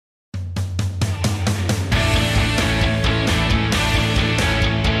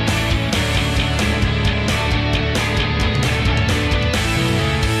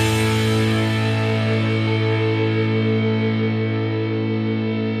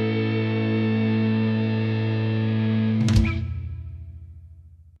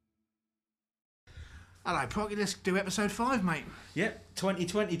G'day, Procky. Let's do episode 5, mate. Yep,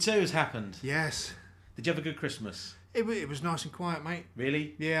 2022 has happened. Yes. Did you have a good Christmas? It was nice and quiet, mate.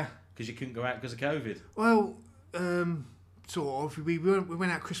 Really? Yeah. Because you couldn't go out because of COVID? Well, sort of. We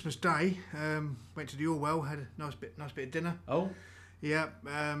went out Christmas Day. Went to the Orwell, had a nice bit of dinner. Oh? Yeah.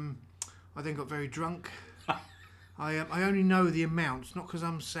 I then got very drunk. I only know the amounts, not because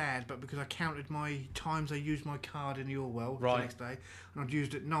I'm sad, but because I counted my times I used my card in the Orwell the next day, and I'd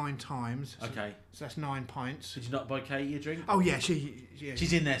used it 9 times. So, Okay. So that's 9 pints. Did you not buy Katie a drink? Oh yeah,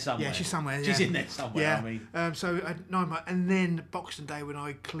 she's in there somewhere. Yeah, she's somewhere. Yeah. She's in there somewhere. Yeah. I mean, So I had 9 pints, and then Boxing Day when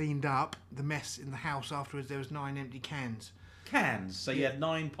I cleaned up the mess in the house afterwards, there was 9 empty cans. cans. So you had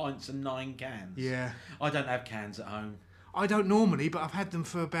 9 pints and 9 cans. Yeah. I don't have cans at home. I don't normally, but I've had them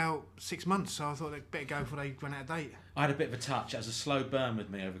for about 6 months, so I thought they'd better go before they run out of date. I had a bit of a touch. It was a slow burn with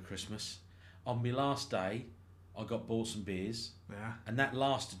me over Christmas. On my last day, I bought some beers. Yeah. And that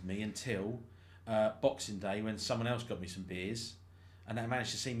lasted me until Boxing Day when someone else got me some beers. And that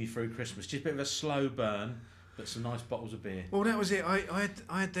managed to see me through Christmas. Just a bit of a slow burn, but some nice bottles of beer. Well, that was it. I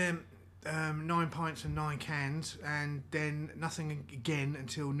had them 9 pints and 9 cans, and then nothing again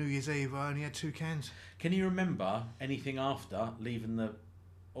until New Year's Eve. I only had 2 cans. Can you remember anything after leaving the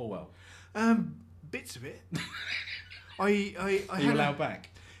Orwell? Bits of it. I Are you allowed back?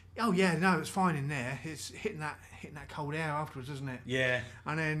 Oh yeah, no, it's fine in there. It's hitting that cold air afterwards, isn't it? Yeah.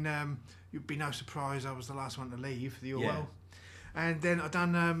 And then you'd be no surprise I was the last one to leave the Orwell. Yeah. And then I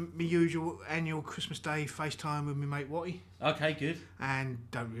done my usual annual Christmas Day FaceTime with my mate Watty. Okay, good. And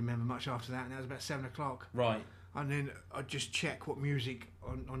don't remember much after that. And that was about 7 o'clock. Right. And then I just check what music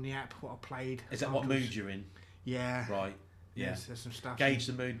on the app, what I played. Is that afterwards. what mood you're in? Yeah. Right. Yeah. Yes, there's some stuff. Gauge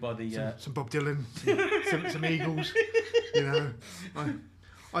the mood by the some Bob Dylan, some Eagles. You know,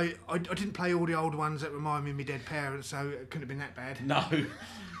 I didn't play all the old ones that remind me of my dead parents, so it couldn't have been that bad. No.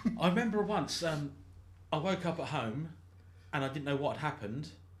 I remember once I woke up at home and I didn't know what had happened,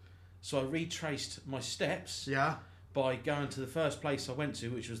 so I retraced my steps. Yeah. By going to the first place I went to,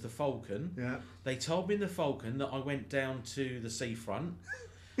 which was the Falcon. Yeah. They told me in the Falcon that I went down to the seafront.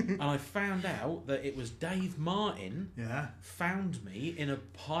 And I found out that it was Dave Martin found me in a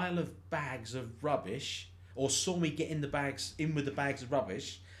pile of bags of rubbish, or saw me get in with the bags of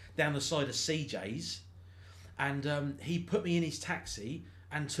rubbish down the side of CJ's, and he put me in his taxi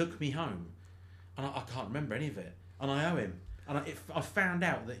and took me home. And I can't remember any of it, and I owe him. And I found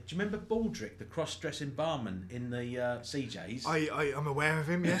out that, do you remember Baldrick, the cross-dressing barman in the CJ's? I'm aware of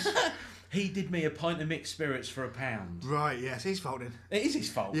him, yes. He did me a pint of mixed spirits for £1. Right, yes, it's his fault then. It is his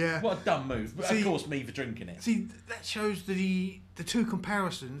fault. Yeah. What a dumb move. But of course, me for drinking it. See, that shows the two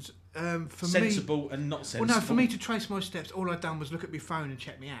comparisons. For sensible and not sensible. Well, no, for me to trace my steps, all I'd done was look at my phone and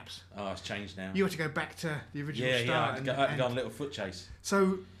check my apps. Oh, it's changed now. You had to go back to the original start. Yeah, I had to go on a little foot chase.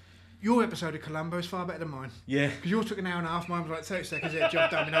 So, your episode of Columbo is far better than mine. Yeah. Because yours took an hour and a half, mine was like 30 seconds, get a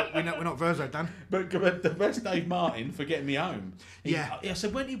job done. We're not Verso done. But the best Dave Martin for getting me home. I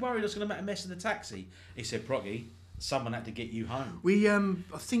said, weren't you worried I was going to make a mess in the taxi? He said, Proggy, someone had to get you home. We, I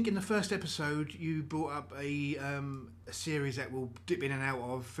think in the first episode, you brought up a series that we'll dip in and out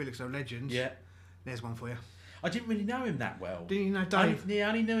of, Felix O Legends. Yeah. There's one for you. I didn't really know him that well. Didn't you know Dave? I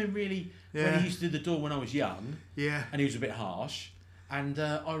only knew him really when he used to do the door when I was young. Yeah. And he was a bit harsh. And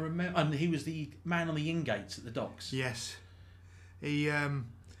I remember, and he was the man on the in-gates at the docks. Yes. He,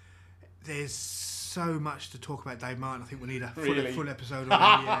 there's so much to talk about Dave Martin. I think we need a full episode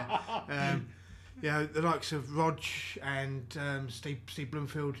on him. Yeah. The likes of Rog and Steve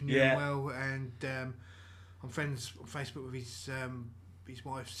Bloomfield knew him well, and I'm friends on Facebook with his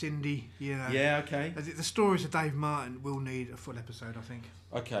wife Cindy. You know. Yeah. Okay. The stories of Dave Martin will need a full episode, I think.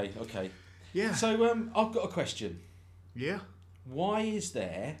 Okay. Yeah. So I've got a question. Yeah. Why is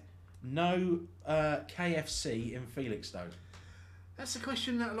there no KFC in Felixstowe? That's a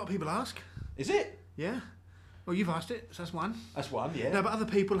question that a lot of people ask. Is it? Yeah. Well, you've asked it, so that's one. That's one, yeah. No, but other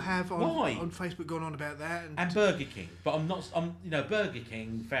people have Why? on Facebook gone on about that. And Burger King. But Burger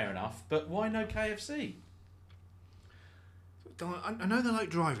King, fair enough. But why no KFC? I know they like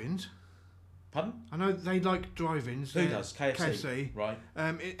drive-ins. Pardon? I know they like drive-ins. Who does? KFC? KFC. Right.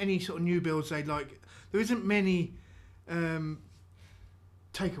 Any sort of new builds they like. There isn't many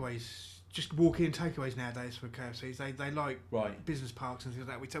takeaways, just walk-in takeaways nowadays for KFCs. They like business parks and things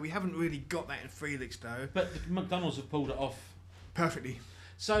like that. So we haven't really got that in Felixstowe. But the McDonald's have pulled it off perfectly.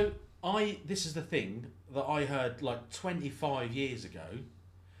 So this is the thing that I heard like 25 years ago.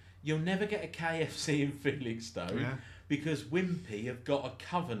 You'll never get a KFC in Felixstowe because Wimpy have got a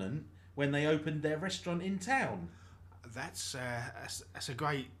covenant when they opened their restaurant in town. That's a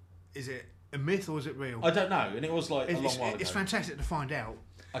great. Is it a myth or is it real? I don't know, and it was like a long while ago. It's fantastic to find out.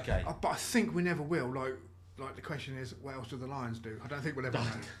 Okay. But I think we never will. Like like the question is, what else do the Lions do? I don't think we'll ever know.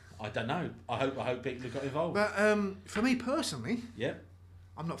 I don't know. I hope people have got involved. But for me personally, yeah,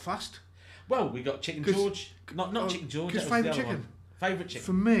 I'm not fussed. Well, we got Chicken George. Not Chicken George. Because favourite chicken. Favourite chicken.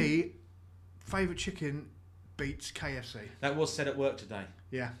 For me, favourite chicken beats KFC. That was said at work today.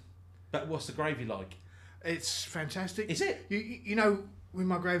 Yeah. But what's the gravy like? It's fantastic. Is it? You know, with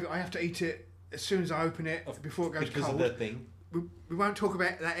my gravy, I have to eat it as soon as I open it before it goes because cold. Because of the thing. We won't talk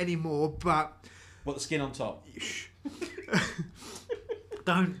about that anymore, but... What, the skin on top?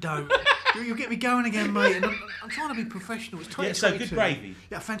 Don't. You'll get me going again, mate. And I'm trying to be professional. It's 2022. Yeah, so good gravy.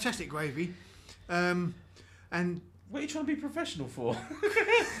 Yeah, fantastic gravy. And... What are you trying to be professional for?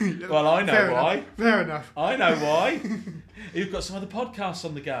 Well, I know why. Fair enough. I know why. You've got some other podcasts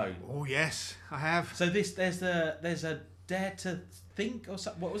on the go. Oh, yes, I have. So there's a Dare to Think or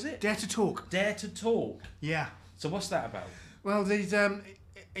something. What was it? Dare to Talk. Dare to Talk. Yeah. So what's that about? Well, there's a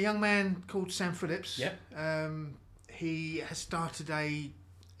young man called Sam Phillips. Yep. He has started a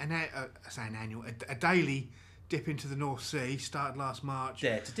daily dip into the North Sea. Started last March.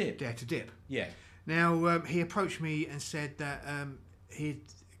 Dare to Dip. Dare to Dip. Yeah. Now he approached me and said that a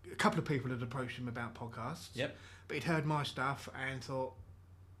couple of people had approached him about podcasts. Yep. But he'd heard my stuff and thought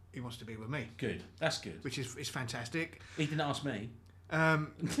he wants to be with me. Good. That's good. Which is fantastic. He didn't ask me. I've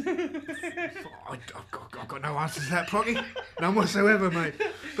got no answer to that, Proggy. None whatsoever, mate.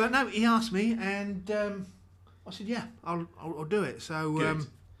 But no, he asked me, and I said, "Yeah, I'll do it." So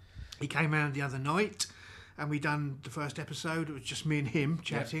he came round the other night, and we done the first episode. It was just me and him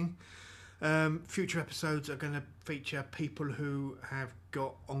chatting. Yep. Future episodes are going to feature people who have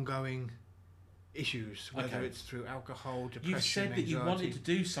got ongoing issues, whether it's through alcohol, depression, You've said that anxiety. you wanted to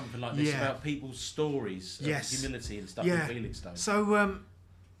do something like this about people's stories of humility and stuff and feeling stuff. So,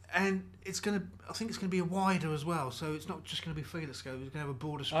 and it's going to, I think it's going to be wider as well. So it's not just going to be Felix Go. We're going to have a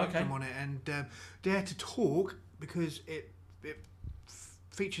broader spectrum on it. And Dare to Talk, because it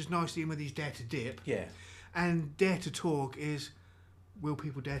features nicely in with his Dare to Dip. Yeah. And Dare to Talk is, will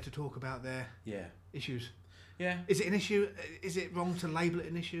people dare to talk about their issues? Yeah. Is it an issue? Is it wrong to label it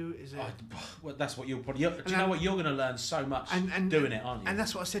an issue? Is it? Well, that's what you'll probably. Do you know what? You're going to learn so much doing it, aren't you? And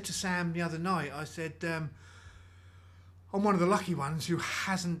that's what I said to Sam the other night. I said, I'm one of the lucky ones who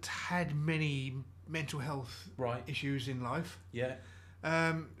hasn't had many mental health issues in life. Yeah.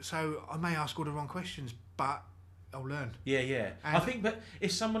 So I may ask all the wrong questions, but I'll learn. Yeah. And I think, but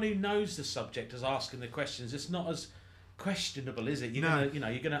if someone who knows the subject is asking the questions, it's not as questionable, is it? You're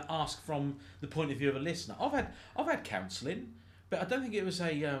gonna ask from the point of view of a listener. I've had counselling, but I don't think it was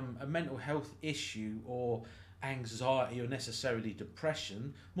a mental health issue or anxiety or necessarily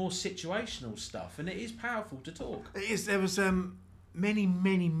depression. More situational stuff, and it is powerful to talk. It is. There was many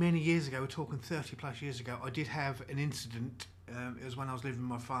years ago. We're talking 30 plus years ago. I did have an incident. It was when I was living with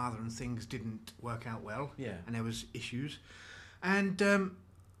my father, and things didn't work out well. Yeah. And there was issues, and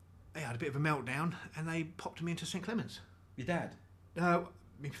they had a bit of a meltdown, and they popped me into St Clements. Your dad?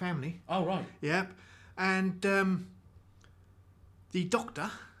 My family. Oh, right. Yep. And the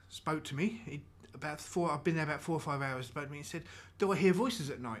doctor spoke to me. I've been there about 4 or 5 hours. Spoke to me and said, "Do I hear voices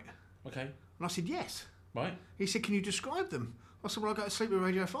at night?" Okay. And I said, "Yes." Right. He said, "Can you describe them?" I said, "Well, I go to sleep with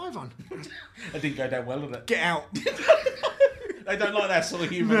Radio 5 on." It didn't go down well, did it? Get out. They don't like that sort of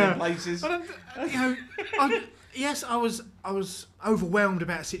humour in places. Yes, I was overwhelmed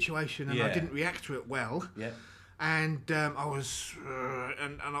about a situation, and I didn't react to it well. Yeah. And I was,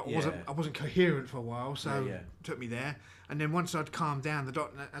 I wasn't coherent for a while, so it took me there. And then once I'd calmed down, the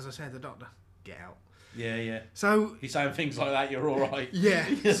doctor, as I said, get out. Yeah. So you're saying things like that, you're all right. Yeah.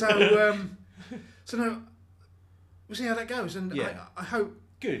 So no, we'll see how that goes, and I hope.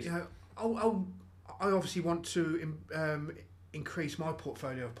 Good. You know, I obviously want to increase my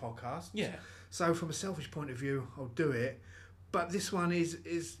portfolio of podcasts. Yeah. So from a selfish point of view, I'll do it, but this one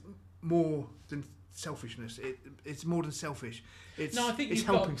is more than selfishness. It's more than selfish. I think it's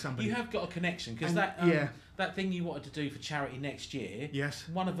helping somebody. You have got a connection, because that thing you wanted to do for charity next year. Yes.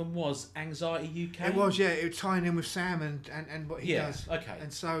 One of them was Anxiety UK. It was, it was tying in with Sam and what he does. Okay.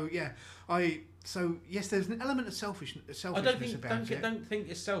 And so yes, there's an element of selfishness I don't think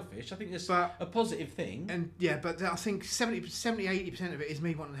it's selfish. I think it's a positive thing. And but I think 70-80% of it is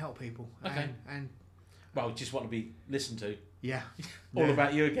me wanting to help people. Okay. And well, just want to be listened to. Yeah. All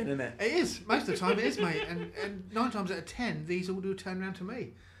about you again, isn't it? It is. Most of the time it is, mate. And 9 times out of 10, these all do turn around to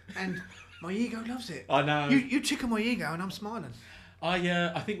me. And my ego loves it. I know. You tickle my ego and I'm smiling.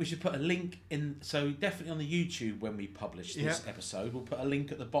 I think we should put a link in, so definitely on the YouTube when we publish this episode, we'll put a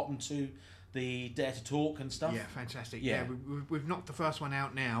link at the bottom to the Dare to Talk and stuff. Yeah, fantastic. Yeah, we've knocked the first one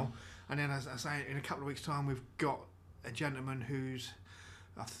out now. And then, as I say, in a couple of weeks' time, we've got a gentleman who's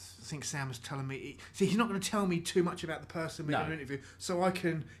I think Sam was telling me. See, he's not going to tell me too much about the person we're going to interview, so I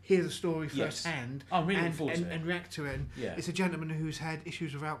can hear the story firsthand. I'm really looking forward to it. And react to it. And it's a gentleman who's had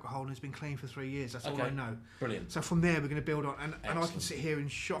issues with alcohol and has been clean for 3 years. That's all I know. Brilliant. So from there, we're going to build on, and I can sit here in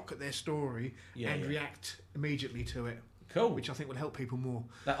shock at their story and react immediately to it. Cool. Which I think will help people more.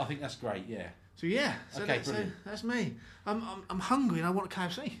 I think that's great. Yeah. So that's me. I'm hungry and I want a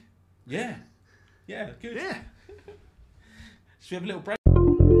KFC. Yeah. Yeah. Good. Yeah. Should we have a little break?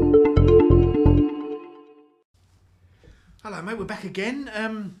 Hello, mate. We're back again.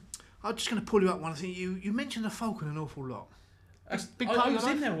 I'm just going to pull you up one thing. You mentioned the Falcon an awful lot. I was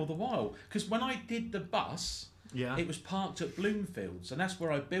in there all the while because when I did the bus, it was parked at Bloomfields, and that's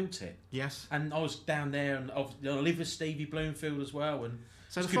where I built it. Yes. And I was down there, and I live with Stevie Bloomfield as well. And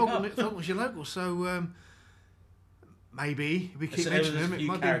so the Falcon was your local. So maybe we keep mentioning them. There was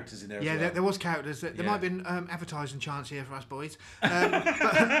a few characters in there. Yeah, there was characters. There might have been advertising chance here for us boys.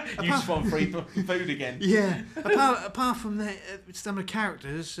 You just want free food again. Yeah. Apart from that, some of the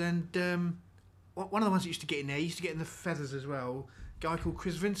characters, and one of the ones that used to get in there, used to get in the feathers as well. A guy called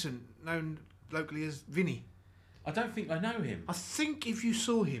Chris Vincent, known locally as Vinny. I don't think I know him. I think if you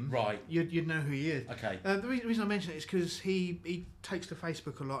saw him, you'd know who he is. Okay. The reason I mention it is because he takes to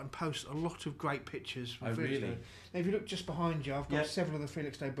Facebook a lot and posts a lot of great pictures from Felix really? Day. Now, if you look just behind you, I've got several of the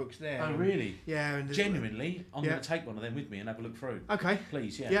Felix Day books there. Oh, really? Yeah. And genuinely, I'm going to take one of them with me and have a look through. Okay.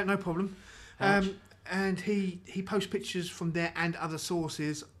 Please, yeah. Yeah, no problem. And he posts pictures from there and other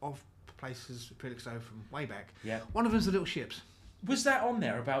sources of places Felix Day from way back. Yeah. One of them's the Little Ships. Was that on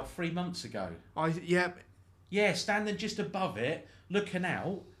there about 3 months ago? Yeah, standing just above it, looking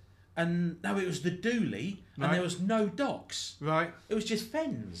out, and no, it was the Dooley, and there was no docks. Right. It was just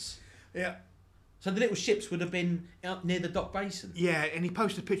fens. Yeah. So the Little Ships would have been up near the dock basin. Yeah, and he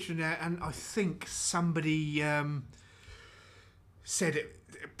posted a picture in there, and I think somebody said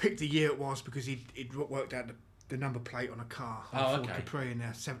picked the year it was because he'd worked out the number plate on a car. Ford Capri in the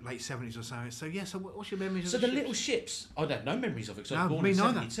late 70s or something. So yeah, so what's your memories of the ships? Little Ships, I don't know memories of it because I was born in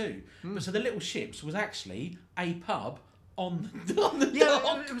 72. But so the Little Ships was actually a pub on the dock.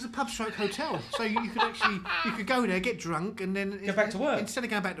 It was a pub stroke hotel. So you could go there, get drunk, and then go back to work. Instead of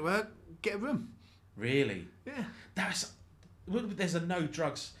going back to work, get a room. Really? Yeah. There's a no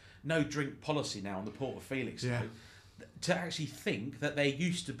drugs, no drink policy now on the Port of Felix. Yeah. To actually think that there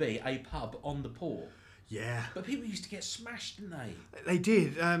used to be a pub on the port. Yeah, but people used to get smashed, didn't they? They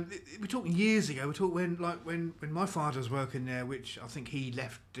did. We're talking years ago. We're talking when my father was working there, which I think he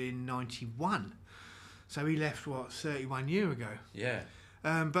left in '91. So he left 31 years ago. Yeah.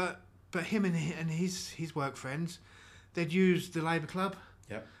 But him and his work friends, they'd use the Labour Club.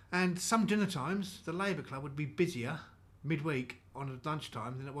 Yep. And some dinner times, the Labour Club would be busier midweek on a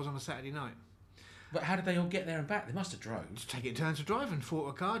lunchtime than it was on a Saturday night. But how did they all get there and back? They must have drove. Just take it in turns to drive and fought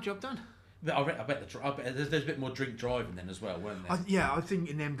a car, job done. But I bet there's a bit more drink driving then as well, weren't there? I think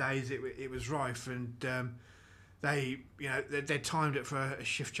in them days it was rife, and they timed it for a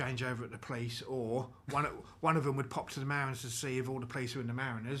shift change over at the police, or one of them would pop to the Mariners to see if all the police were in the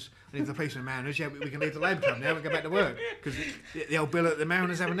Mariners, and if the police were in the Mariners, we can leave the Labour Club now, we go back to work because the old bill at the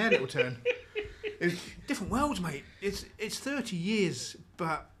Mariners having their little turn. It's different worlds, mate. It's 30 years,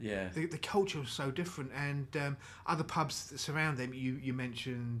 but the culture was so different, and other pubs that surround them. You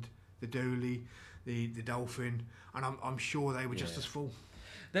mentioned the Dooley, the Dolphin, and I'm sure they were just as full.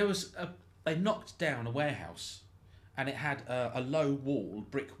 There was they knocked down a warehouse, and it had a low wall,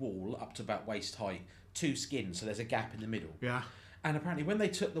 brick wall, up to about waist height, 2 skins, so there's a gap in the middle. Yeah. And apparently when they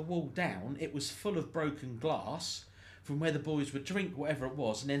took the wall down, it was full of broken glass from where the boys would drink whatever it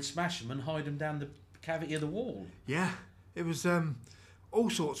was, and then smash them and hide them down the cavity of the wall. Yeah. It was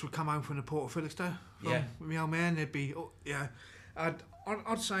all sorts would come home from the Port of Felixstowe. With my old man, there'd be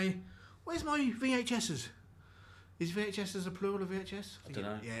I'd say, where's my VHSs? Is VHSs a plural of VHS? I don't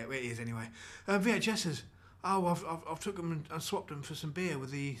know. Yeah, it is anyway. VHSs. Oh, I've took them and swapped them for some beer with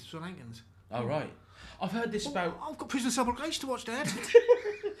the Sri Lankans. Oh, right. I've heard this about... I've got Prisoner Subrogation to watch, Dad.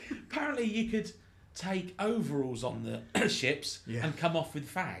 Apparently you could take overalls on the ships and come off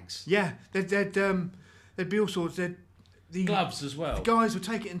with fags. Yeah, there'd be all sorts. The gloves as well. The guys would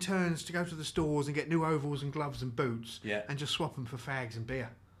take it in turns to go to the stores and get new overalls and gloves and boots, and just swap them for fags and beer.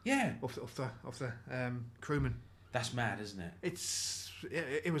 Yeah, off the crewmen. That's mad, isn't it?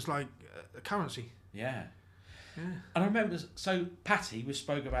 It was like a currency. Yeah. And I remember, so Patty, we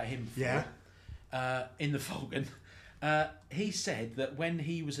spoke about him before, in the Falcon. He said that when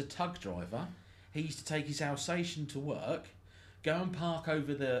he was a tug driver, he used to take his Alsatian to work, go and park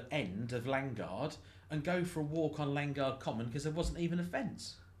over the end of Langard, and go for a walk on Langard Common because there wasn't even a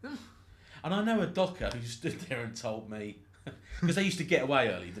fence. And I know a docker who stood there and told me, Because they used to get away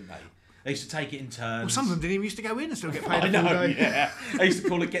early, didn't they? They used to take it in turns. Well, some of them didn't even used to go in and still get paid. I know, yeah. They used to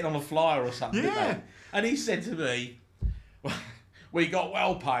call it getting on a flyer or something, Yeah. didn't they? And he said to me, well, we got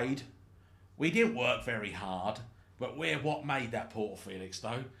well paid. We didn't work very hard, but we're what made that Port Felix,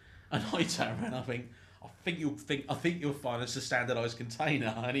 though. And I turned around and I think you'll find us a standardised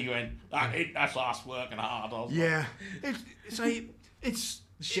container. And he went, that's us working hard. I was like, it's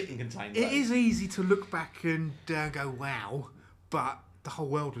shipping container. It is easy to look back and go, wow, but the whole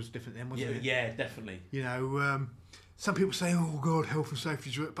world was different then, wasn't it? Yeah, definitely. You know, some people say, oh God, health and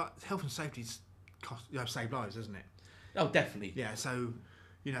safety's but health and safety's save lives, isn't it? Oh, definitely. Yeah, so,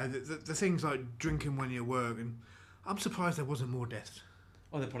 you know, the things like drinking when you work, and I'm surprised there wasn't more deaths.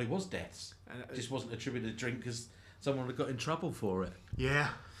 Oh, there probably was deaths. It just wasn't attributed to drink because someone had got in trouble for it. Yeah.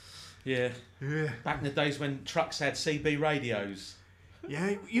 Yeah. Yeah. Back in the days when trucks had CB radios.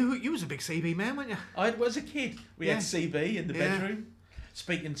 Yeah, you was a big CB man, weren't you? I was a kid. We had CB in the bedroom.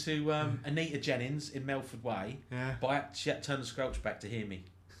 Speaking to Anita Jennings in Melford Way. Yeah. But she had to turn the squelch back to hear me.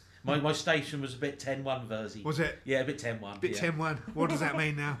 My station was a bit 10-1 Verzi. Was it? Yeah, a bit 10-1. Bit 10-1. What does that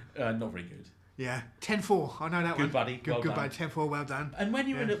mean now? Not very good. Yeah, 10-4. I know that one. Good buddy. Good buddy. 10-4. Well done. And when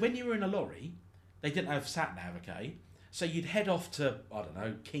you were in a lorry, they didn't have sat nav, okay? So you'd head off to, I don't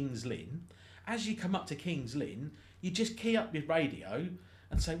know, Kings Lynn. As you come up to Kings Lynn, you just key up your radio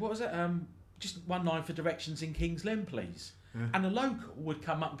and say, what was it? Just 19 for directions in Kings Lynn, please. Yeah. And a local would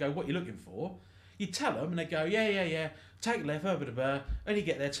come up and go, what are you looking for? You'd tell them and they'd go, yeah, take left, and you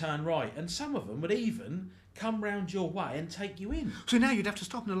get there, turn right. And some of them would even come round your way and take you in. So now you'd have to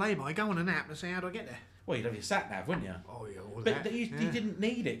stop in a lay-by, go on an app and say, how do I get there? Well, you'd have your sat-nav, wouldn't you? Oh, yeah, all but that. You didn't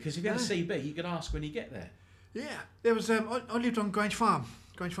need it, because if you had a CB, you could ask when you get there. Yeah. There was, I lived on Grange Farm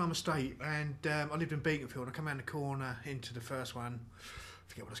Estate, and I lived in Beaconfield. I come around the corner into the first one. I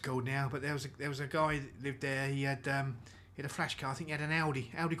forget what it's called now, but there was a guy that lived there. He had a flash car. I think he had an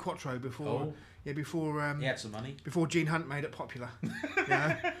Audi Quattro before. Oh. Yeah, before he had some money. Before Gene Hunt made it popular.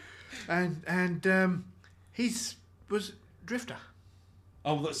 Yeah. And he was Drifter.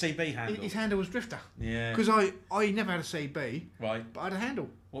 Oh, the CB handle. His handle was Drifter. Yeah. Because I never had a CB. Right. But I had a handle.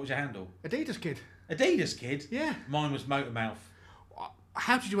 What was your handle? Adidas Kid. Adidas Kid? Yeah. Mine was Motormouth.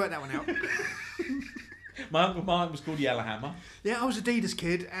 How did you work that one out? My Uncle Martin was called Yellowhammer. Yeah, I was Adidas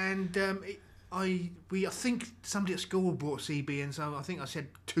Kid, and I think somebody at school brought a CB, and so I think I said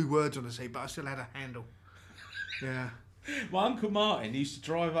 2 words on the CB, but I still had a handle. Yeah. My Uncle Martin used to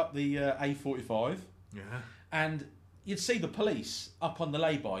drive up the A45. Yeah. And you'd see the police up on the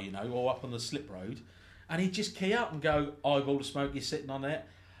lay-by, you know, or up on the slip road, and he'd just key up and go, eyeball the smoke, you're sitting on it.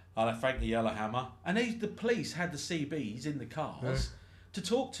 I'll have Frank the Yellowhammer. And the police had the CBs in the cars to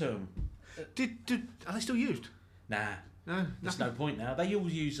talk to them. Are they still used? Nah. No, there's no point now. They all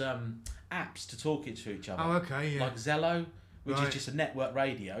use apps to talk it to each other. Oh, okay, yeah. Like Zello, which is just a network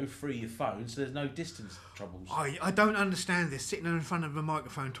radio through your phone, so there's no distance troubles. I don't understand this, sitting in front of a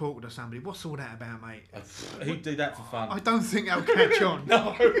microphone talking to somebody. What's all that about, mate? Who'd do that for fun? I don't think they'll catch on.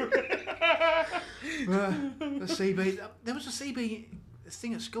 No. The CB, there was a CB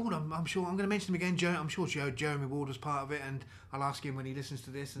thing at school, I'm sure. I'm going to mention him again. I'm sure Jeremy Ward was part of it, and I'll ask him when he listens to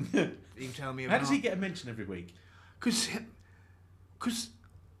this, and he'll tell me about it. How does he get a mention every week? Because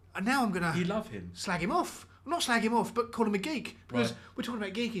now I'm going to... You love him. Slag him off. Not slag him off, but call him a geek. Because we're talking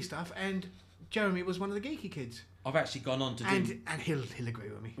about geeky stuff, and Jeremy was one of the geeky kids. I've actually gone on to do... And he'll agree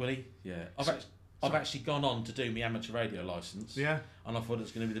with me. Will he? Yeah. I've actually gone on to do my amateur radio licence. Yeah. And I thought it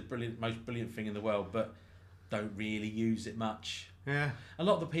was going to be the most brilliant thing in the world, but don't really use it much. Yeah. A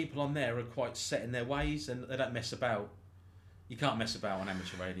lot of the people on there are quite set in their ways, and they don't mess about. You can't mess about on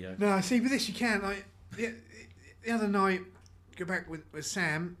amateur radio. No, see, with this you can. Like, the other night, go back with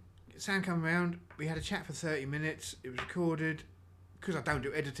Sam. Sam came around. We had a chat for 30 minutes. It was recorded. Because I don't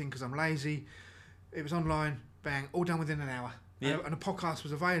do editing because I'm lazy. It was online. Bang. All done within an hour. Yeah. And a podcast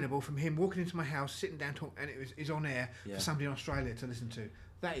was available from him walking into my house, sitting down, talking, and it's on air for somebody in Australia to listen to.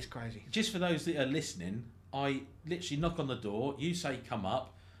 That is crazy. Just for those that are listening, I literally knock on the door. You say, come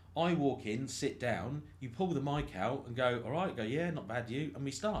up. I walk in, sit down. You pull the mic out and go, all right. Go, yeah, not bad, you. And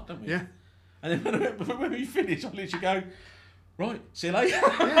we start, don't we? Yeah. And then when we finish, I literally go, right, see you later.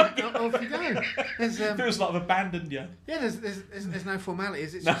 Yeah, off you go. Feels like I've abandoned you. Yeah, there's no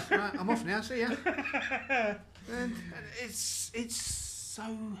formalities. It's just, right, I'm off now, see ya. And it's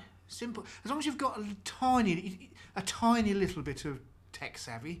so simple. As long as you've got a tiny little bit of tech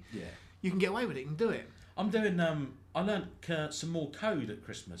savvy, you can get away with it and do it. I'm doing. I learnt some more code at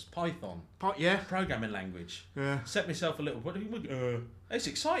Christmas. Python. Yeah. Programming language. Yeah. Set myself a little. It's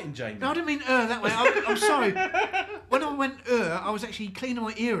exciting, Jamie. No, I didn't mean that way. I'm sorry. When I went I was actually cleaning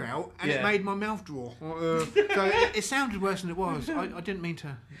my ear out, and it made my mouth draw. So it sounded worse than it was. I didn't mean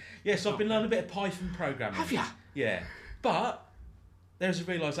to. Yes, I've been learning a bit of Python programming. Have you? Yeah, but there's a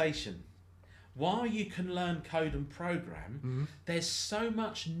realisation. While you can learn code and program, there's so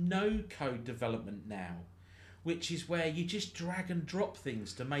much no-code development now, which is where you just drag and drop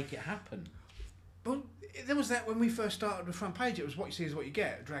things to make it happen. Well, there was that when we first started the front page. It was what you see is what you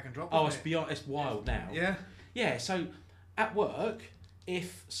get, drag and drop. Oh, it's wild now. Yeah. Yeah, so at work,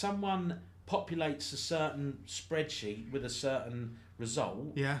 if someone populates a certain spreadsheet with a certain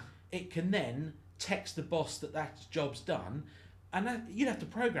result, it can then text the boss that job's done. And you'd have to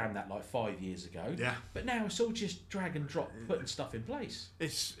program that like 5 years ago. Yeah. But now it's all just drag and drop, putting stuff in place.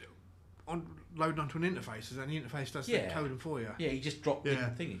 It's loading onto an interface, and the interface does the coding for you. Yeah, you just drop in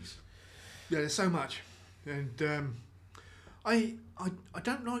thingies. Yeah, there's so much. And I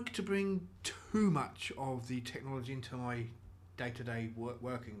don't like to bring too much of the technology into my day-to-day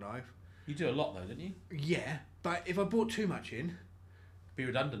working life. You do a lot though, don't you? Yeah, but if I brought too much in... Be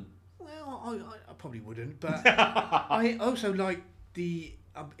redundant. Well, I probably wouldn't, but I also like the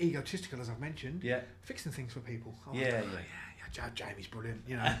egotistical, as I've mentioned, fixing things for people. Jamie's brilliant,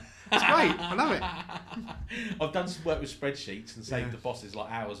 you know. It's great, I love it. I've done some work with spreadsheets and saved the bosses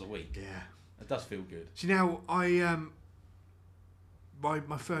like hours a week. Yeah. It does feel good. See, now, my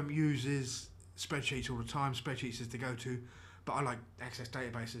firm uses spreadsheets all the time. Spreadsheets is the go-to, but I like Access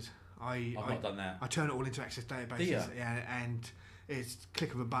databases. I've not done that. I turn it all into Access databases. And it's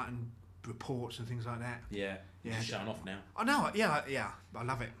click of a button, reports and things like that. Yeah. It's shutting off now. I know. Yeah. I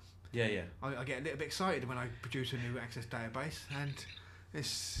love it. Yeah. I get a little bit excited when I produce a new Access database, and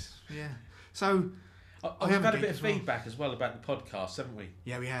it's So we've had a bit of feedback as well about the podcast, haven't we?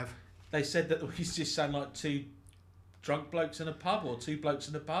 Yeah, we have. They said that we just sound like two drunk blokes in a pub, or two blokes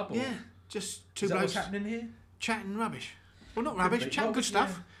in a pub. Or... Yeah, just two blokes. What's happening here? Chatting rubbish. Well, not rubbish, chatting good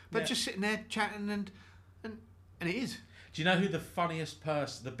stuff, but just sitting there chatting, and it is. Do you know who the funniest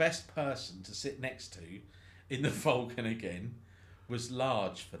person, the best person to sit next to in the Falcon again was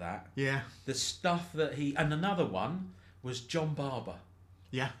Large for that? Yeah. The stuff that and another one was John Barber.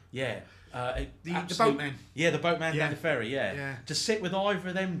 Yeah. Yeah. The boatman. Yeah, the boatman down the ferry, yeah. To sit with either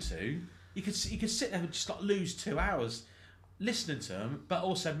of them two, you could sit there and just like lose 2 hours listening to them, but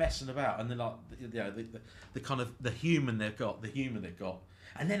also messing about, and then like the kind of the humour they've got,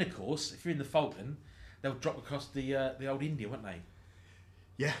 and then of course if you're in the Falcon, they'll drop across the old India, won't they?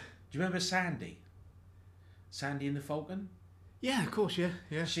 Yeah. Do you remember Sandy? Sandy in the Falcon? Yeah, of course, yeah.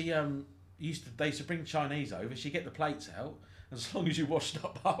 She they used to bring Chinese over. She'd get the plates out. As long as you washed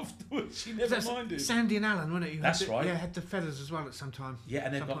up afterwards, she never minded. Sandy and Alan, wasn't it? That's right. Yeah, had the feathers as well at some time. Yeah,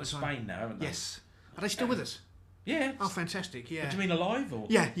 and they've got to Spain now, haven't they? Yes. Are they still with us? Yeah. Oh, fantastic, yeah. Do you mean alive? Or?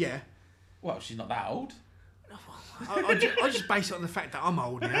 Yeah. Well, she's not that old. I just base it on the fact that I'm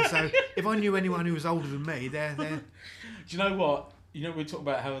old now, so if I knew anyone who was older than me, they're... Do you know what? You know, we talk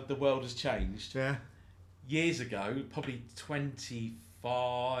about how the world has changed. Yeah. Years ago, probably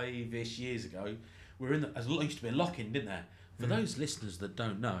 25-ish years ago, there used to be a lock-in, didn't there? For those listeners that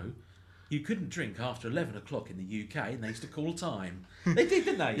don't know, you couldn't drink after 11 o'clock in the UK, and they used to call time. They did,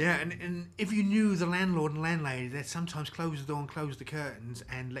 didn't they? Yeah, and if you knew the landlord and landlady, they'd sometimes close the door and close the curtains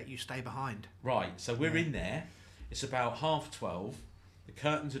and let you stay behind. Right, so we're in there. It's about 12:30. The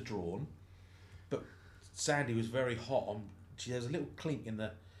curtains are drawn, but Sandy was very hot on. There's a little clink in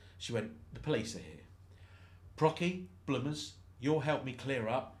the... She went, the police are here. Procky, Bloomers, you'll help me clear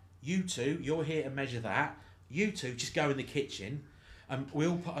up. You two, you're here to measure that. You two, just go in the kitchen. We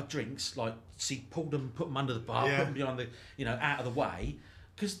all put our drinks, like, put them under the bar, put them behind the, out of the way.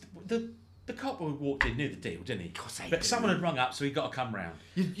 Because the cop who walked in knew the deal, didn't he? But someone had rung up, so he got to come round.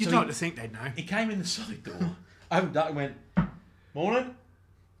 You'd like to think they'd know. He came in the side door, opened up and went, "Morning,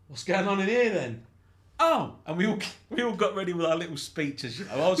 what's going on in here then?" Oh, and we all got ready with our little speeches.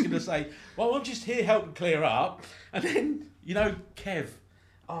 I was going to say, well, I'm just here helping clear up. And then, Kev,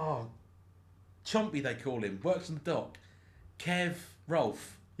 Chompy they call him, works on the dock. Kev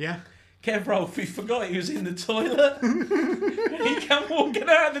Rolfe. Yeah. Kev Rolfe, he forgot he was in the toilet. He came walking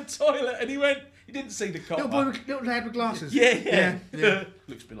out of the toilet and he didn't see the cop. Little lad with glasses. Yeah.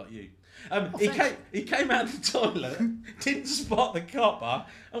 Looks a bit like you. He came out of the toilet, didn't spot the copper,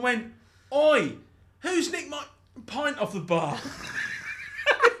 and went, "Oi, who's nicked my pint off the bar?"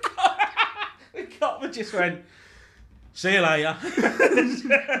 The copper just went, "See you later."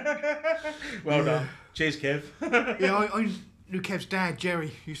 Well done. Cheers, Kev. Yeah, I knew Kev's dad,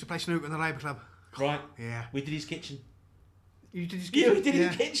 Jerry, used to play snooker in the Labour Club. Right. Yeah. We did his kitchen. You did his kitchen? Yeah, we did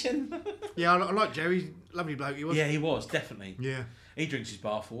his kitchen. Yeah, I like Jerry. Lovely bloke he was. Yeah, he was, definitely. Yeah. He drinks his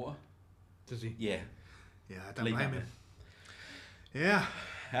bath water. Does he? Yeah. Yeah, I don't blame him. Yeah.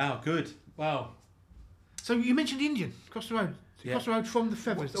 Oh, good. Wow. So you mentioned Indian, across the road. Yeah. Across the road from the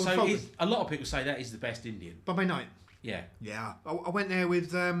Feathers. So a lot of people say that is the best Indian. Bombay Night. Yeah. Yeah. I went there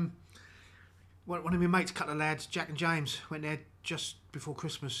with one of my mates, a couple of lads, Jack and James. Went there just before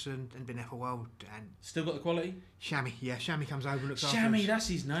Christmas and been there for a while. And Still got the quality? Shami, yeah. Shami comes over and looks after us. Shami, that's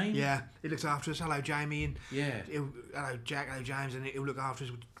his name? Yeah. He looks after us. Hello, Jamie. And yeah. Hello, Jack. Hello, James. And he'll look after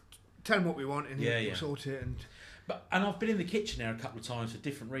us. Tell him what we want and he'll sort it. And I've been in the kitchen there a couple of times for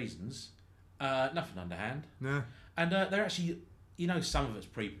different reasons. Nothing underhand. No. And they're actually, some of it's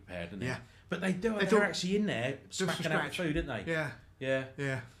pre-prepared, isn't it? Yeah. But they're actually in there smacking out the food, aren't they? Yeah. Yeah.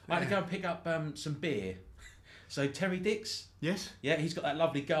 Yeah. I had to go and pick up some beer. So Terry Dix. Yes. Yeah, he's got that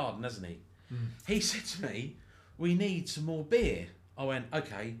lovely garden, hasn't he? Mm. He said to me, "We need some more beer." I went,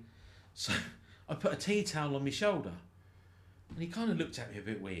 "Okay." So I put a tea towel on my shoulder, and he kind of looked at me a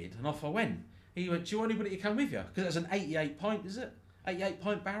bit weird, and off I went. He went, "Do you want anybody to come with you?" Because it's an 88 pint, is it? 88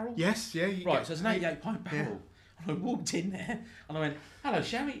 pint barrel? Yes, yeah. Right, so it's an 88 pint barrel. Yeah. And I walked in there and I went, "Hello,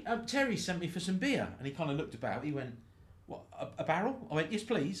 Shammy. Terry sent me for some beer." And he kind of looked about. He went, "What, a barrel?" I went, "Yes,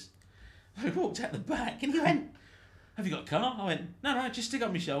 please." I walked out the back and he went, "Have you got a car?" I went, "No, just stick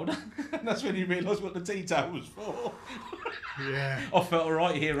on my shoulder." And that's when he realised what the tea towel was for. Yeah. I felt a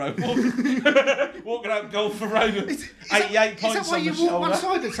right hero walking out Golfer Road with 88 pints on the shoulder. Is that why you walk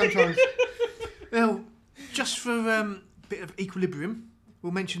one-sided sometimes? Well, just for a bit of equilibrium,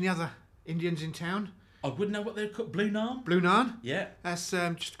 we'll mention the other Indians in town. I wouldn't know what they're called. Blue Naan? Blue Naan. Yeah. That's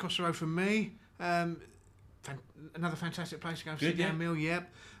just across the road from me. Another fantastic place to go and sit down meal, yep.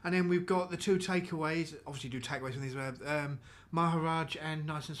 And then we've got the two takeaways. Obviously do takeaways from these Maharaj and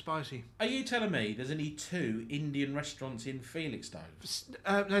Nice and Spicy. Are you telling me there's only 2 Indian restaurants in Felixstowe?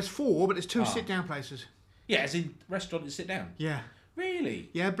 There's 4, but there's 2 sit-down places. Yeah, as in restaurant and sit down? Yeah. Really?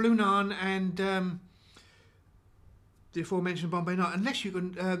 Yeah, Blue Naan and the aforementioned Bombay Night. Unless you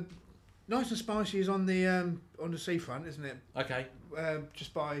can... Nice and Spicy is on the seafront, isn't it? Okay.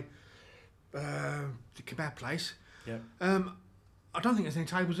 Just by the kebab place. Yeah. I don't think there's any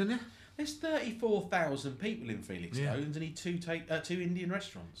tables in there. There's 34,000 people in Felixstowe and there's only 2 Indian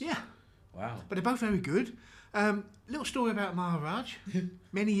restaurants. Yeah. Wow. But they're both very good. Little story about Maharaj.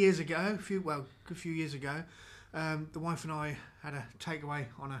 Many years ago, a good few years ago, the wife and I had a takeaway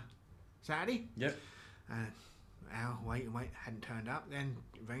on a Saturday. Yep. Hour, wait, hadn't turned up. Then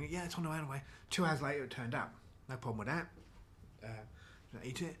rang it. Yeah, it's on the way. 2 hours later, it turned up. No problem with that.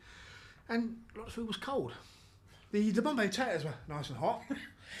 Eat it, and a lot of food was cold. The Bombay potatoes were nice and hot,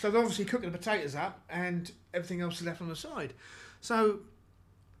 so they're obviously cooking the potatoes up, and everything else is left on the side. So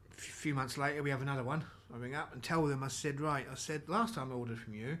a few months later, we have another one. I ring up and tell them. I said, last time I ordered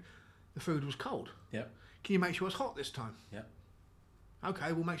from you, the food was cold. Yep. Can you make sure it's hot this time? Yep.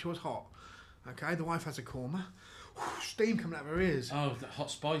 Okay, we'll make sure it's hot. Okay, the wife has a korma. Steam coming out of her ears. Oh, the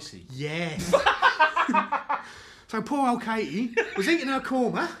hot spicy. Yes. So poor old Katie was eating her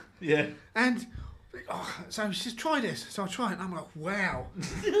korma. Yeah. And so she says, "Try this." So I try it and I'm like, wow.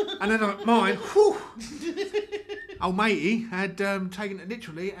 And then mine, whew. Old matey had taken it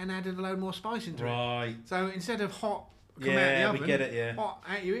literally and added a load more spice into it. Right. So instead of hot coming out the oven, we get it, yeah. hot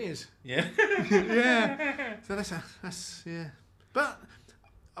out your ears. Yeah. Yeah. So that's yeah. But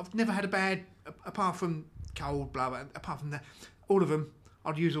I've never had a bad, apart from cold, blah, blah, apart from that, all of them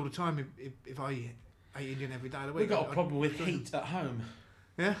I'd use all the time if I ate Indian every day of the week. We've got a problem with heat at home.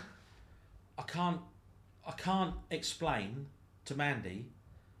 Yeah? I can't explain to Mandy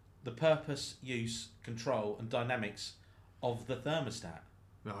the purpose, use, control and dynamics of the thermostat.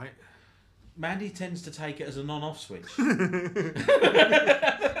 Right. Mandy tends to take it as an on-off switch. It's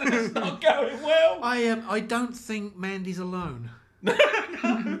not going well. I don't think Mandy's alone.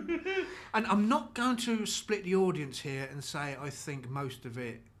 And I'm not going to split the audience here and say I think most of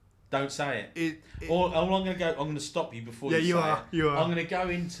it. Don't say it. I'm going to stop you before you say it. You are. I'm going to go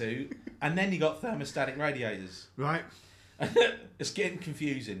into, and then you got thermostatic radiators. Right. It's getting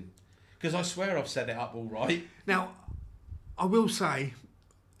confusing because I swear I've set it up all right. Now, I will say,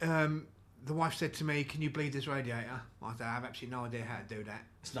 the wife said to me, "Can you bleed this radiator?" I said, "I have absolutely no idea how to do that."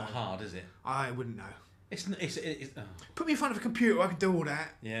 It's not hard, is it? I wouldn't know. It's Put me in front of a computer, I can do all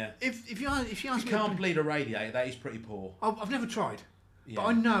that. Yeah. If you ask me, you can't bleed a radiator. That is pretty poor. I've never tried, but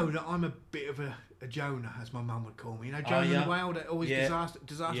I know that I'm a bit of a Jonah, as my mum would call me. You know, Jonah the whale that always disaster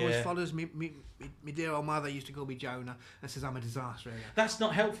always follows me. Me dear old mother used to call me Jonah and says I'm a disaster. That's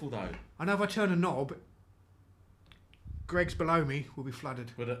not helpful though. I know if I turn a knob, Greg's below me will be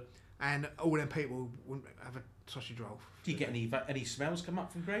flooded. Would it? and all them people wouldn't have a sausage roll. Do you get any smells come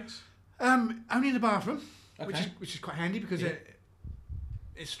up from Greggs? Only in the bathroom, Okay. which is quite handy because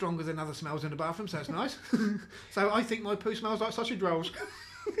it's stronger than other smells in the bathroom, so it's nice. So I think my poo smells like sausage rolls.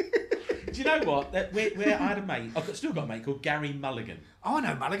 Do you know what? Where I had a mate, still got a mate called Gary Mulligan. Oh, I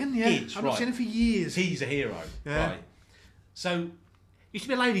know Mulligan, yeah. I've not seen him for years. He's a hero, right? So, used to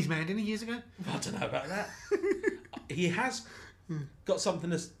be a ladies' man, didn't he, years ago? I don't know about that. He has got something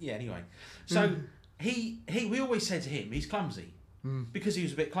to... Yeah, anyway. So, we always said to him, he's clumsy. Because he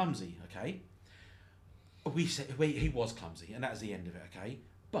was a bit clumsy, okay? We said he was clumsy, and that was the end of it, okay?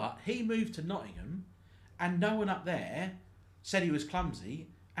 But he moved to Nottingham, and no one up there said he was clumsy,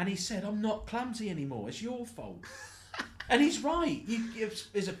 and he said, I'm not clumsy anymore, it's your fault. And he's right.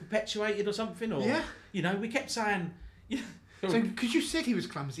 Is it perpetuated or something? Or, you know, we kept saying... So, because you said he was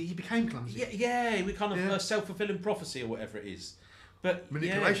clumsy, he became clumsy. Yeah, we kind of self-fulfilling prophecy or whatever it is. But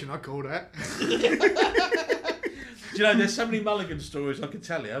manipulation, I call that. Do you know, there's so many Mulligan stories I could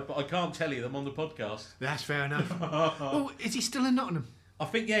tell you, but I can't tell you them on the podcast. That's fair enough. Well, is he still in Nottingham? I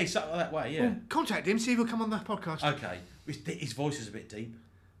think, he's up that way, yeah. Well, contact him, see if he'll come on the podcast. Okay. His voice is a bit deep.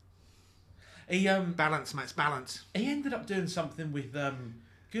 He balance, Matt, balance. He ended up doing something with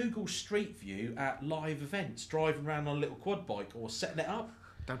Google Street View at live events, driving around on a little quad bike or setting it up.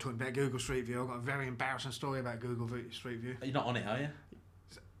 Don't talk about Google Street View. I've got a very embarrassing story about Google Street View. You're not on it, are you?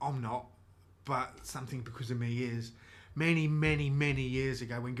 I'm not, but something because of me is. Many, many, many years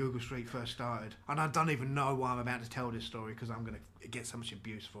ago when Google Street first started, and I don't even know why I'm about to tell this story because I'm going to get so much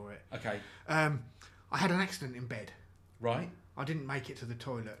abuse for it. Okay. I had an accident in bed. Right. I didn't make it to the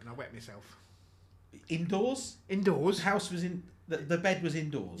toilet and I wet myself. Indoors? Indoors. The house was in... The bed was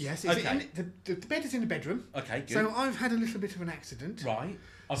indoors? Yes. Okay. The bed is in the bedroom. Okay, good. So I've had a little bit of an accident. Right.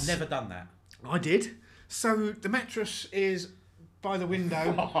 I've never done that. I did. So the mattress is by the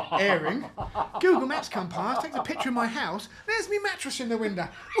window, airing. Google Maps come past, takes a picture of my house. There's me mattress in the window.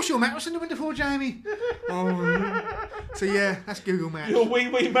 What's your mattress in the window for, Jamie? Oh. So yeah, that's Google Maps. Your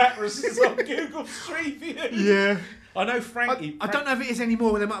wee mattress is on Google Street View. Yeah. I know Frankie... I don't know if it is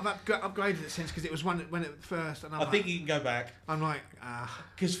anymore. They might have upgraded it since because it was when it first. And I think you can go back. I'm like,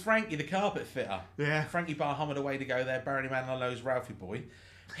 because Frankie, the carpet fitter, Frankie Barhammed away to go there, Barony Man on those Ralphie boy.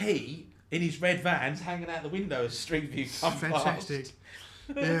 He, in his red vans, hanging out the window as Street View comes fantastic.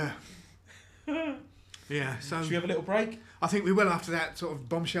 Yeah. Yeah. So should we have a little break? I think we will after that sort of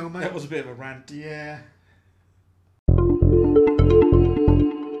bombshell, mate. That was a bit of a rant. Yeah.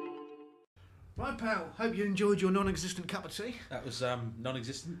 Right, pal. Hope you enjoyed your non-existent cup of tea. That was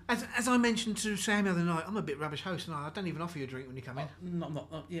non-existent. As I mentioned to Sam the other night, I'm a bit rubbish host, and I don't even offer you a drink when you come in. I'm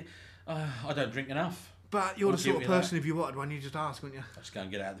not. Yeah, I don't drink enough. But you're the sort of person, if you wanted one, you just ask, wouldn't you? I just go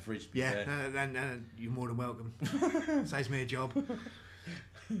and get it out of the fridge. Yeah, and you're more than welcome. Saves me a job.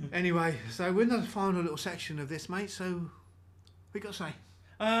 Anyway, so we're in the final little section of this, mate. So, what you got to say?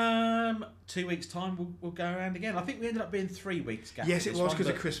 2 weeks time we'll go around again. I think we ended up being 3 weeks gap. Yes, it was because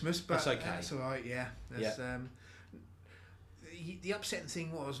of Christmas, but that's okay. That's all right. Yeah. That's, the upsetting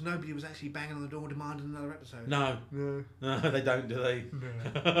thing was nobody was actually banging on the door demanding another episode. No, they don't, do they?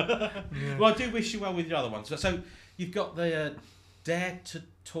 No. Yeah. Well, I do wish you well with your other ones. So you've got the Dare to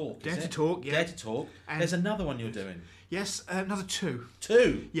Talk. Dare to Talk. Yeah. Dare to Talk. And there's another one you're doing. Yes, another two.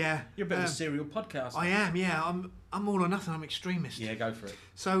 Two? Yeah. You're a bit of a serial podcaster. I am, yeah. I'm all or nothing. I'm extremist. Yeah, go for it.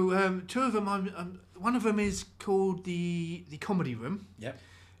 So two of them, one of them is called the Comedy Room. Yep.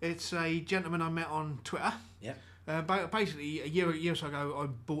 It's a gentleman I met on Twitter. Yep. Basically, a year or so ago, I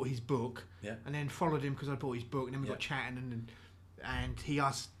bought his book. Yeah. And then followed him because I bought his book, and then we got chatting, and he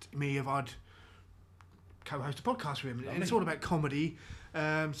asked me if I'd co-host a podcast with him. And it's all about comedy,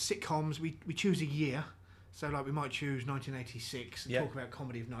 sitcoms. We choose a year. So, like, we might choose 1986 and talk about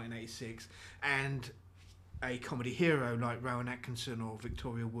comedy of 1986 and a comedy hero like Rowan Atkinson or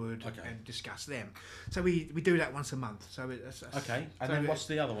Victoria Wood and discuss them. So we do that once a month. So that's okay. And so then what's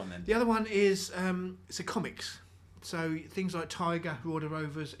the other one then? The other one is it's a comics. So things like Tiger, Roar the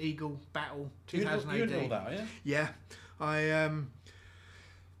Rovers, Eagle, Battle, 2000 AD. You know all that, are you? Yeah. I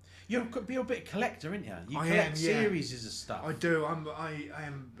You're a bit of a collector, aren't you? You I collect am, series of stuff. I do. I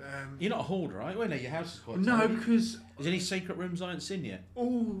am. You're not a hoarder, right? Well, no, your house is quite. No, because is there any secret rooms I haven't seen yet?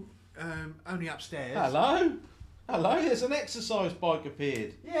 All only upstairs. Hello. There's an exercise bike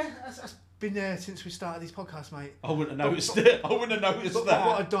appeared. Yeah, that's been there since we started these podcasts, mate. I wouldn't have noticed it. I wouldn't have noticed that.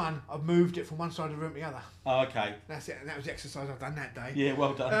 What I've done, I've moved it from one side of the room to the other. Oh, okay. That's it, and that was the exercise I've done that day. Yeah,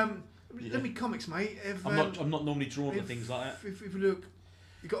 well done. Let me comics, mate. I'm not normally drawn to things like that. If you look,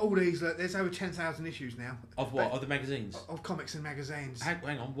 you've got all these. There's over 10,000 issues now. Of what? Of the magazines? Of comics and magazines.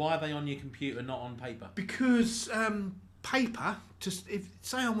 Hang on. Why are they on your computer, not on paper? Because paper, if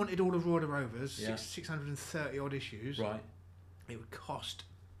say I wanted all of Roy the Rovers, 630 odd issues, right, it would cost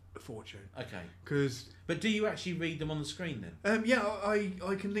a fortune. Okay. But do you actually read them on the screen then? Yeah,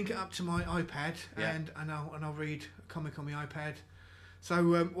 I can link it up to my iPad and I'll read a comic on my iPad.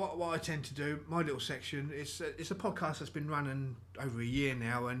 So what I tend to do, my little section, it's a podcast that's been running over a year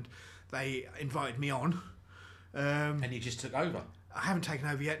now, and they invited me on. And you just took over? I haven't taken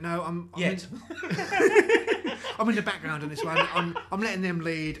over yet. No, I'm yet. I'm in the background on this one. I'm letting them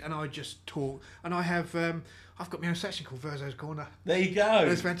lead, and I just talk. And I have I've got my own section called Verzo's Corner. There you go.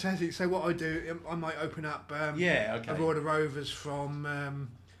 It's fantastic. So what I do, I might open up a Roy the Rovers from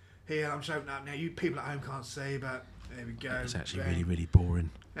here. I'm just opening up now. You people at home can't see, but there we go. It's actually really, really boring.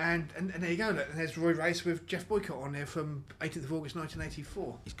 And there you go. Look, and there's Roy Race with Jeff Boycott on there from 18th of August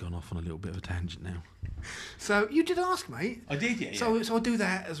 1984. He's gone off on a little bit of a tangent now. So you did ask, mate. I did, yeah. So I'll do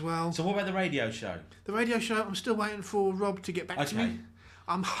that as well. So what about the radio show? The radio show, I'm still waiting for Rob to get back to me.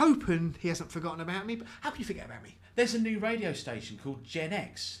 I'm hoping he hasn't forgotten about me, but how can you forget about me? There's a new radio station called Gen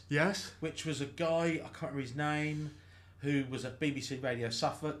X. Yes. Which was a guy, I can't remember his name, who was at BBC Radio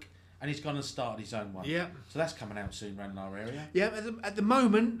Suffolk, and he's gone and started his own one. Yeah. So that's coming out soon around our area. Yeah, at the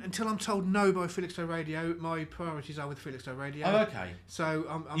moment, until I'm told no by Felixstowe Radio, my priorities are with Felixstowe Radio. Oh, okay.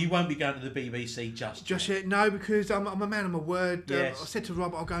 So you won't be going to the BBC just yet? No, because I'm a man of my word. Yes. I said to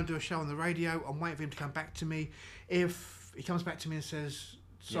Rob, I'll go and do a show on the radio. I'm waiting for him to come back to me. If he comes back to me and says,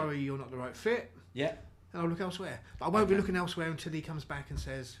 sorry, you're not the right fit, then I'll look elsewhere. But I won't be looking elsewhere until he comes back and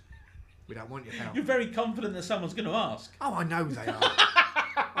says, we don't want your help. You're very confident that someone's going to ask. Oh, I know they are.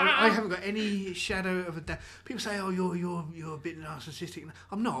 I haven't got any shadow of a doubt. People say, "Oh, you're a bit narcissistic."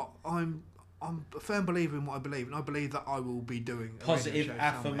 I'm not. I'm a firm believer in what I believe, and I believe that I will be doing positive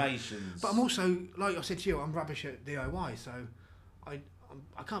affirmations. Somewhere. But I'm also, like I said to you, I'm rubbish at DIY, so I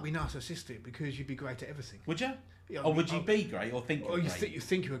can't be narcissistic because you'd be great at everything. Would you? Yeah, or would you be great, or think? Or you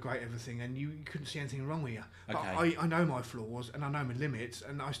think you were great at everything, and you couldn't see anything wrong with you. Okay. But I know my flaws, and I know my limits,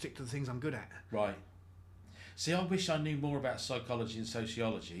 and I stick to the things I'm good at. Right. See, I wish I knew more about psychology and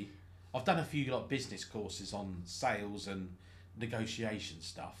sociology. I've done a few business courses on sales and negotiation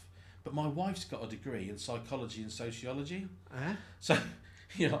stuff, but my wife's got a degree in psychology and sociology. So,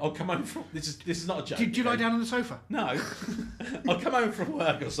 I'll come home from this is not a joke. Do you lie down on the sofa? No, I'll come home from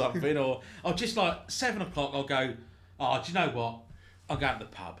work or something, or I'll just 7 o'clock. I'll go. Oh, do you know what? I'll go to the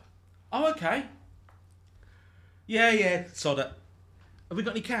pub. Oh, okay. Yeah, sod it. Have we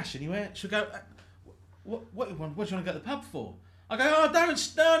got any cash anywhere? She'll go. What do you want to go to the pub for? I go,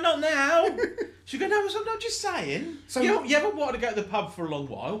 no, not now. She'll go, no, I'm just saying. So you haven't wanted to go to the pub for a long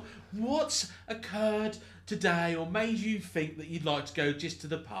while. What's occurred today or made you think that you'd like to go just to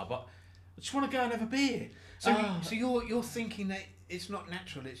the pub? I just want to go and have a beer. So you're thinking that it's not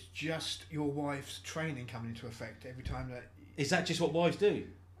natural, it's just your wife's training coming into effect every time that... Is that just what wives do?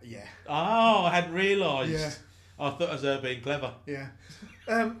 Yeah. Oh, I hadn't realised. Yeah. I thought it was her being clever. Yeah.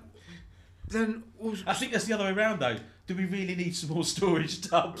 Then I think that's the other way around though. Do we really need some more storage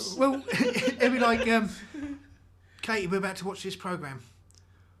tubs? Well, it'd be like, Katie, we're about to watch this programme.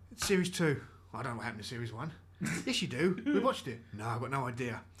 It's Series 2. I don't know what happened to Series 1. Yes, you do. We watched it. No, I've got no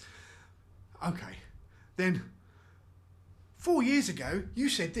idea. Okay. Then, 4 years ago, you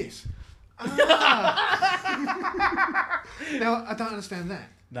said this. Now, I don't understand that.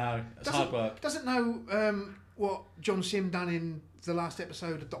 No, it's hard work. Doesn't know what John Sim done in the last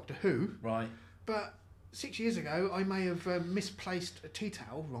episode of Doctor Who. Right. But 6 years ago, I may have misplaced a tea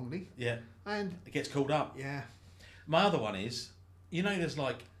towel wrongly. Yeah. And it gets called up. Yeah. My other one is, there's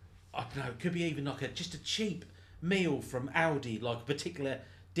I don't know, it could be even just a cheap meal from Aldi, like a particular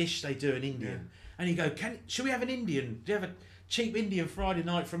dish they do in India. Yeah. And you go, should we have an Indian? Do you have a cheap Indian Friday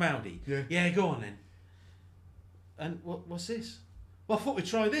night from Aldi? Yeah. Yeah, go on then. And what's this? Well, I thought we'd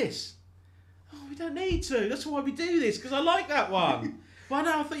try this. Oh, we don't need to. That's why we do this, because I like that one. Well,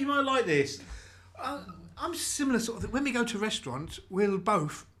 no, I thought you might like this. I'm similar sort of thing. When we go to restaurants, we'll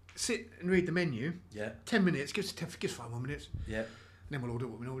both sit and read the menu. Yeah. 10 minutes, gives 5 more minutes. Yeah. And then we'll order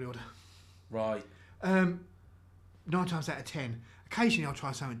what we normally order. Right. 9 times out of 10. Occasionally I'll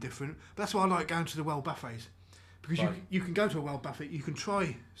try something different, but that's why I like going to the World buffets. Because you can go to a World buffet, you can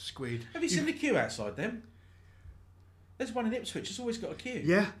try squid. Have you seen the queue outside them? There's one in Ipswich, it's always got a queue.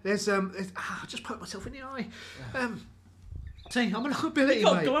 Yeah, there's I just poked myself in the eye. See, I'm a liability, You've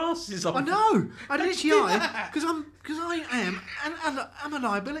got mate. glasses on. I know. I did itchy eye because I am, and I'm a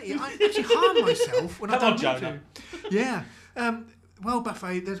liability. I actually harm myself when I don't want to. Yeah. World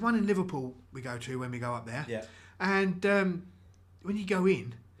buffet. There's one in Liverpool we go to when we go up there. Yeah. And when you go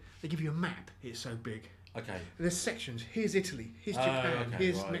in, they give you a map. It's so big. Okay. There's sections. Here's Italy. Here's Japan. Okay,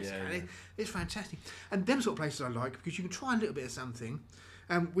 Here's right, Mexico. yeah. It's fantastic. And them sort of places I like because you can try a little bit of something.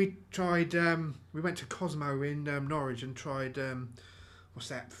 We tried. We went to Cosmo in Norwich and tried. What's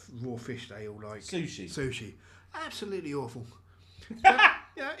that raw fish they all like? Sushi. Absolutely awful. But,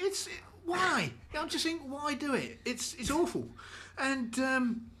 why? I'm just thinking, why do it? It's awful.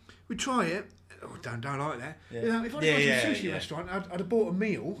 And we try it. Oh, don't like that. Yeah. You know, if I'd gone to a sushi restaurant, I'd have bought a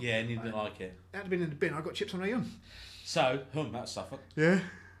meal. Yeah, and you didn't like it. That'd have been in the bin. I got chips on a yum. So, that's Suffolk. Yeah.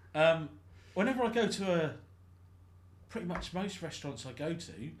 Whenever I go to pretty much most restaurants I go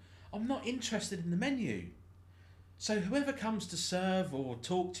to, I'm not interested in the menu. So whoever comes to serve or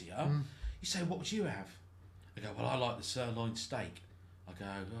talk to you, you say, "What would you have?" I go, "Well, I like the sirloin steak." I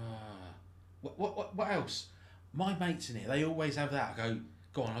go, What else? My mates in here, they always have that. I go,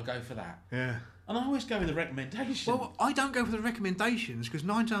 "Go on, I'll go for that." Yeah. And I always go with the recommendation. Well, I don't go for the recommendations because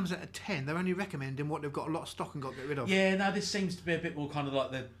 9 times out of 10 they're only recommending what they've got a lot of stock and got to get rid of. Yeah, no, this seems to be a bit more kind of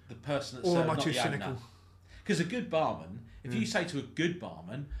like the person that's or am I not too the cynical? owner. Because a good barman, if you say to a good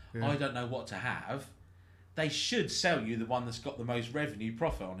barman, "I don't know what to have," they should sell you the one that's got the most revenue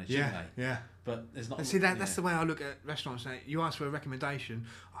profit on it, shouldn't they? Yeah. But there's not. And see, that's the way I look at restaurants. You ask for a recommendation.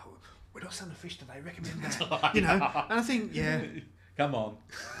 Oh, we're not selling fish today. Recommend that. You know. And I think, Come on.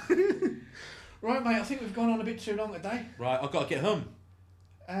 Right, mate. I think we've gone on a bit too long today. Right, I've got to get home.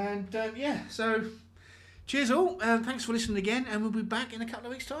 And so cheers all. Thanks for listening again, and we'll be back in a couple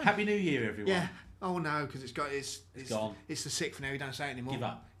of weeks' time. Happy New Year, everyone. Yeah. Oh no, because it's gone. It's gone. It's the 6th now. We don't say it anymore. Give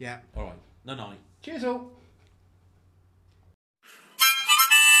up. Yeah. All right. No. Cheers all.